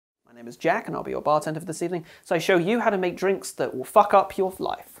My name is Jack and I'll be your bartender for this evening. So I show you how to make drinks that will fuck up your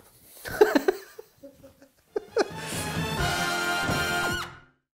life.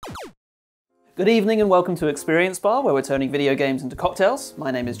 Good evening and welcome to Experience Bar, where we're turning video games into cocktails.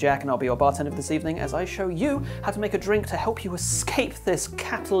 My name is Jack and I'll be your bartender for this evening as I show you how to make a drink to help you escape this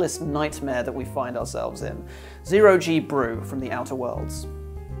capitalist nightmare that we find ourselves in. Zero Gee Brew from the Outer Worlds.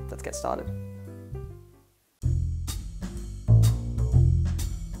 Let's get started.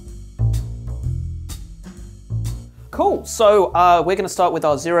 Cool, so we're going to start with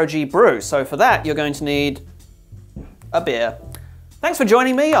our Zero Gee Brew. So for that, you're going to need a beer. Thanks for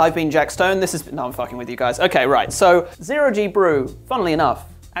joining me. I've been Jack Stone. No, I'm fucking with you guys. Okay, right. So Zero Gee Brew, funnily enough,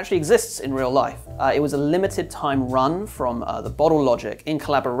 actually exists in real life. It was a limited time run from the Bottle Logic in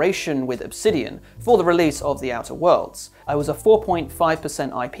collaboration with Obsidian for the release of The Outer Worlds. It was a 4.5%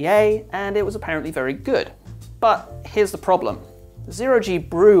 IPA and it was apparently very good. But here's the problem. Zero Gee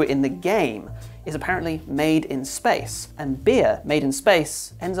Brew in the game is apparently made in space, and beer made in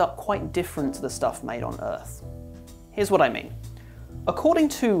space ends up quite different to the stuff made on Earth. Here's what I mean. According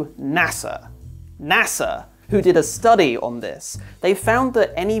to NASA, who did a study on this, they found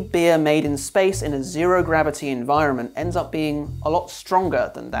that any beer made in space in a zero-gravity environment ends up being a lot stronger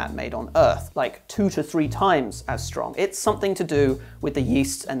than that made on Earth, like 2 to 3 times as strong. It's something to do with the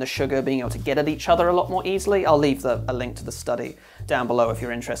yeast and the sugar being able to get at each other a lot more easily. I'll leave a link to the study down below if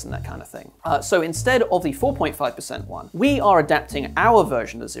you're interested in that kind of thing. So instead of the 4.5% one, we are adapting our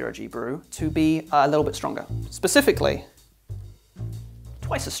version of Zero Gee Brew to be a little bit stronger. Specifically,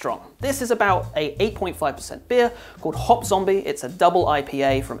 twice as strong. This is about a 8.5% beer called Hop Zombie. It's a double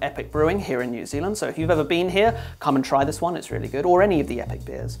IPA from Epic Brewing here in New Zealand. So if you've ever been here, come and try this one. It's really good, or any of the Epic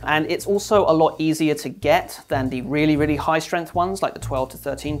beers. And it's also a lot easier to get than the really, really high strength ones like the 12 to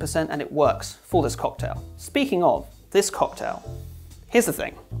 13%, and it works for this cocktail. Speaking of this cocktail, here's the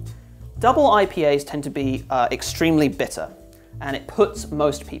thing. Double IPAs tend to be extremely bitter, and it puts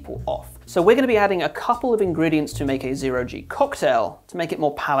most people off. So we're going to be adding a couple of ingredients to make a Zero Gee cocktail to make it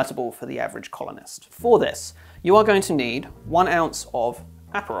more palatable for the average colonist. For this, you are going to need 1 ounce of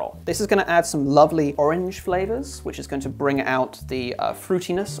Aperol. This is going to add some lovely orange flavors, which is going to bring out the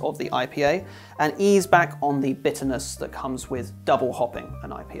fruitiness of the IPA and ease back on the bitterness that comes with double hopping an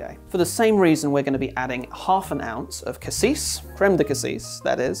IPA. For the same reason, we're going to be adding 1/2 ounce of cassis, creme de cassis,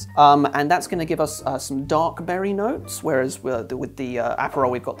 that is, and that's going to give us some dark berry notes, whereas with the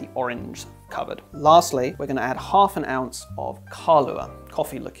Aperol, we've got the orange covered. Lastly, we're going to add 1/2 ounce of Kahlua,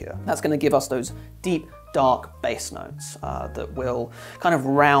 coffee liqueur. That's going to give us those deep, dark bass notes that will kind of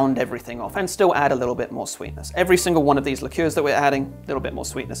round everything off and still add a little bit more sweetness. Every single one of these liqueurs that we're adding, a little bit more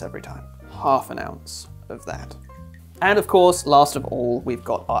sweetness every time. 1/2 ounce of that. And of course, last of all, we've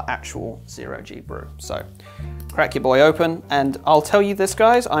got our actual Zero Gee Brew. So crack your boy open, and I'll tell you this,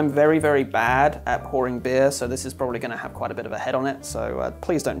 guys, I'm very, very bad at pouring beer, so this is probably gonna have quite a bit of a head on it, so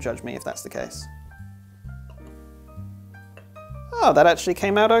please don't judge me if that's the case. Oh, that actually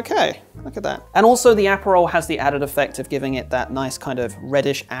came out okay. Look at that. And also the Aperol has the added effect of giving it that nice kind of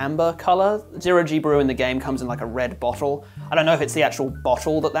reddish amber color. Zero Gee Brew in the game comes in like a red bottle. I don't know if it's the actual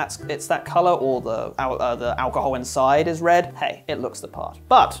bottle it's that color or the alcohol inside is red. Hey, it looks the part.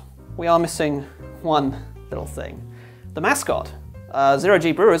 But we are missing one little thing. The mascot. Zero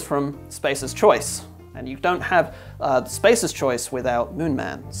Gee Brew is from Spacer's Choice, and you don't have Spacer's Choice without Moon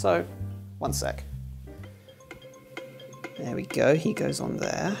Man. So, one sec. There we go, he goes on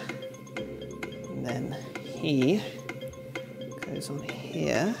there. And then he goes on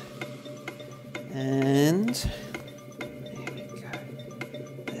here. And there we go.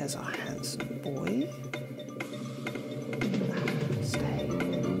 There's our handsome boy. Stay.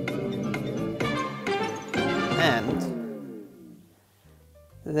 And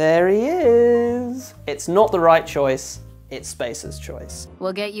there he is. It's not the right choice, it's Spacer's Choice.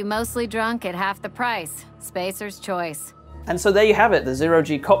 We'll get you mostly drunk at half the price. Spacer's Choice. And so there you have it, the Zero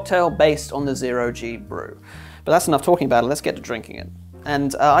Gee cocktail based on the Zero Gee Brew. But that's enough talking about it, let's get to drinking it.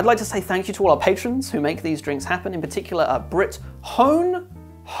 And I'd like to say thank you to all our patrons who make these drinks happen, in particular Britt Hohn,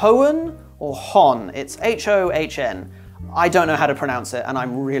 or Hon. It's H-O-H-N. I don't know how to pronounce it, and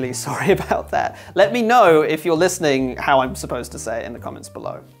I'm really sorry about that. Let me know if you're listening how I'm supposed to say it in the comments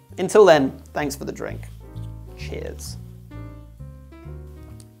below. Until then, thanks for the drink. Cheers.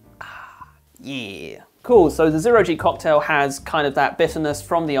 Yeah. Cool, so the Zero Gee cocktail has kind of that bitterness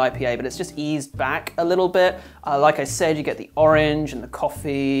from the IPA, but it's just eased back a little bit. Like I said, you get the orange and the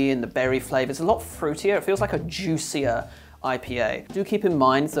coffee and the berry flavor. It's a lot fruitier. It feels like a juicier IPA. Do keep in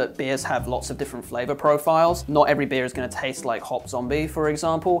mind that beers have lots of different flavor profiles. Not every beer is going to taste like Hop Zombie, for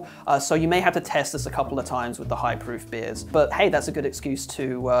example, so you may have to test this a couple of times with the high proof beers. But hey, that's a good excuse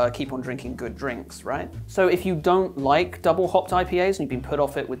to keep on drinking good drinks, right? So if you don't like double hopped IPAs and you've been put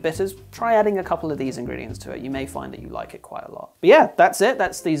off it with bitters, try adding a couple of these ingredients to it. You may find that you like it quite a lot. But yeah, that's it.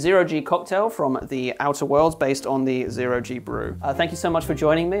 That's the Zero G cocktail from the Outer Worlds based on the Zero G Brew. Thank you so much for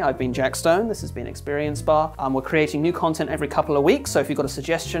joining me. I've been Jack Stone. This has been Experience Bar. We're creating new content every couple of weeks, so if you've got a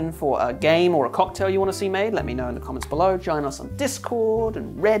suggestion for a game or a cocktail you want to see made, let me know in the comments below. Join us on Discord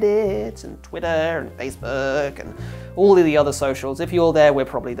and Reddit and Twitter and Facebook and all of the other socials. If you're there, we're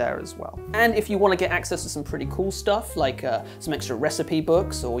probably there as well. And if you want to get access to some pretty cool stuff, like some extra recipe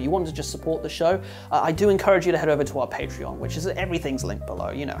books, or you want to just support the show, I do encourage you to head over to our Patreon, which is everything's linked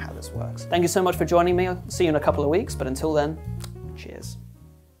below. You know how this works. Thank you so much for joining me. I'll see you in a couple of weeks, but until then, cheers.